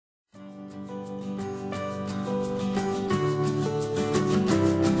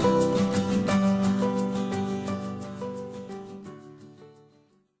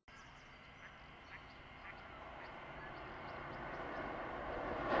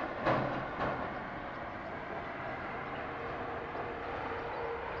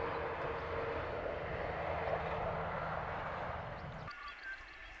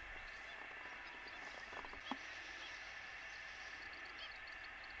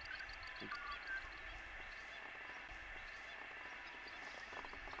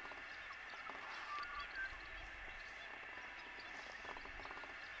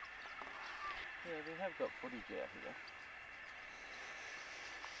we have got footage out here.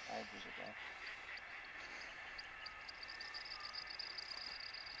 Ages ago.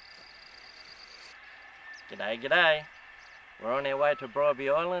 G'day, g'day. We're on our way to Bribie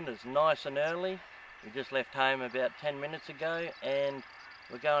Island. It's nice and early. We just left home about 10 minutes ago and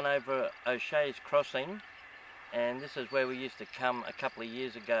we're going over O'Shea's Crossing, and this is where we used to come a couple of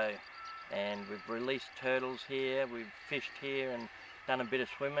years ago, and we've released turtles here, we've fished here and done a bit of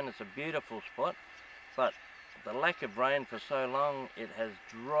swimming. It's a beautiful spot, but the lack of rain for so long, it has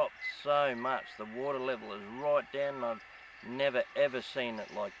dropped so much. The water level is right down and I've never ever seen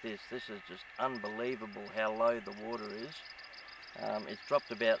it like this. This is just unbelievable how low the water is. It's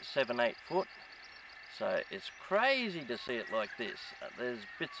dropped about 7-8 foot. So it's crazy to see it like this. There's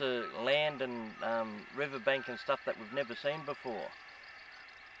bits of land and riverbank and stuff that we've never seen before.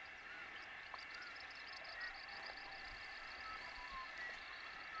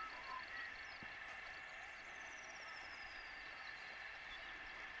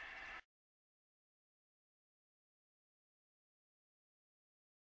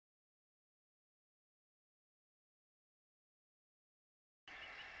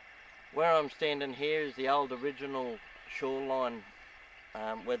 Where I'm standing here is the old original shoreline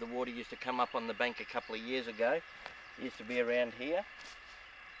where the water used to come up on the bank a couple of years ago. It used to be around here.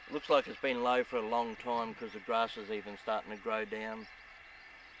 Looks like it's been low for a long time because the grass is even starting to grow down.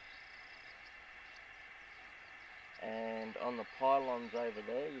 And on the pylons over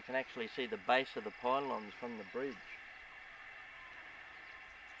there, you can actually see the base of the pylons from the bridge.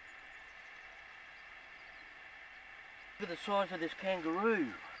 Look at the size of this kangaroo.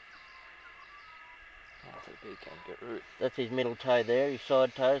 That's a big kangaroo. That's his middle toe there, his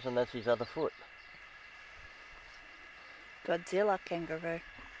side toes, and that's his other foot. Godzilla kangaroo.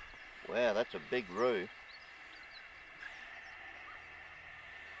 Wow, that's a big roo.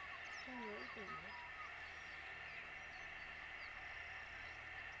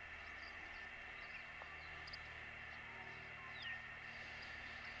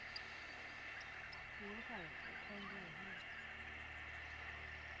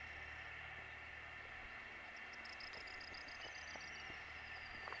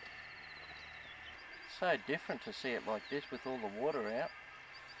 So different to see it like this with all the water out.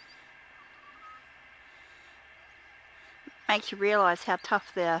 Makes you realise how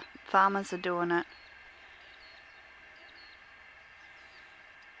tough the farmers are doing it.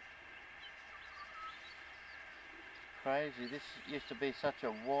 Crazy, this used to be such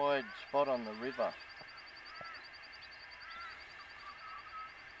a wide spot on the river.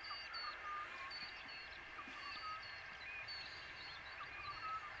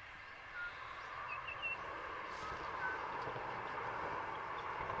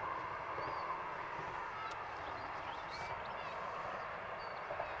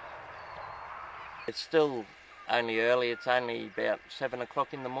 It's still only early, it's only about 7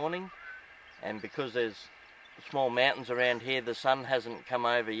 o'clock in the morning, and because there's small mountains around here, the sun hasn't come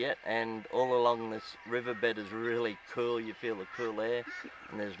over yet, and all along this riverbed is really cool. You feel the cool air,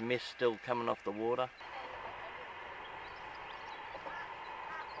 and there's mist still coming off the water.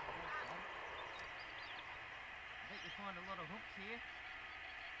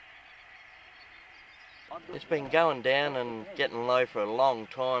 It's been going down and getting low for a long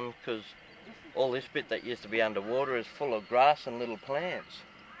time because all this bit that used to be underwater is full of grass and little plants.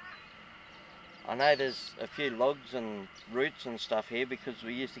 I know there's a few logs and roots and stuff here because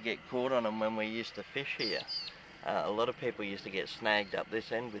we used to get caught on them when we used to fish here. A lot of people used to get snagged up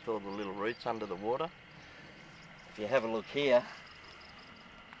this end with all the little roots under the water. If you have a look here,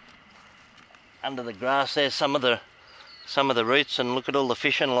 under the grass there's some of the roots, and look at all the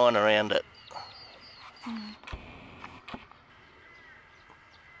fishing line around it.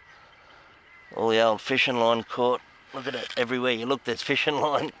 All the old fishing line caught. Look at it, everywhere you look there's fishing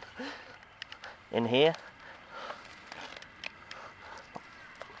line in here.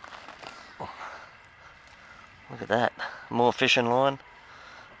 Look at that, more fishing line.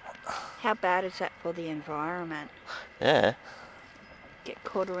 How bad is that for the environment? Yeah. Get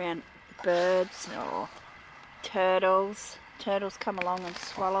caught around birds or turtles. Turtles come along and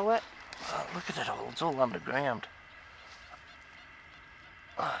swallow it. Oh, look at it all, it's all underground.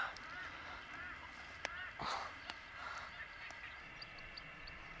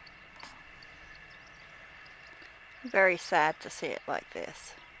 Very sad to see it like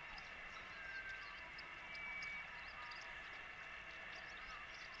this.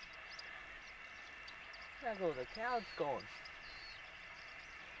 There goes the clouds gone.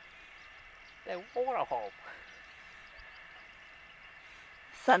 They're water hole.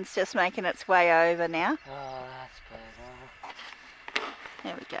 Sun's just making its way over now. Oh, that's better.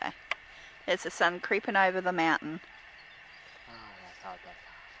 There we go. There's the sun creeping over the mountain.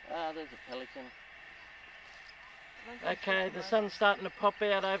 Ah, there's a pelican. Okay, the sun's starting to pop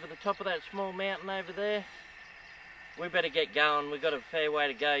out over the top of that small mountain over there. We better get going. We've got a fair way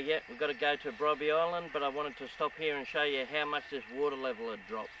to go yet. We've got to go to Brobby Island, but I wanted to stop here and show you how much this water level had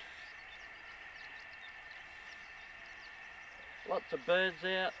dropped. Lots of birds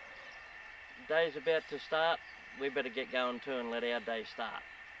out. Day's about to start. We better get going too and let our day start.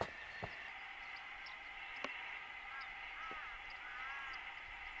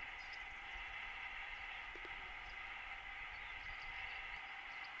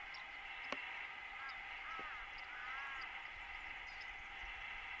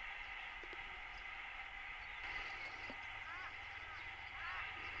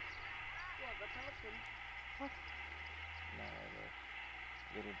 No,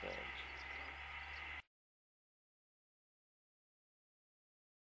 they're little birds.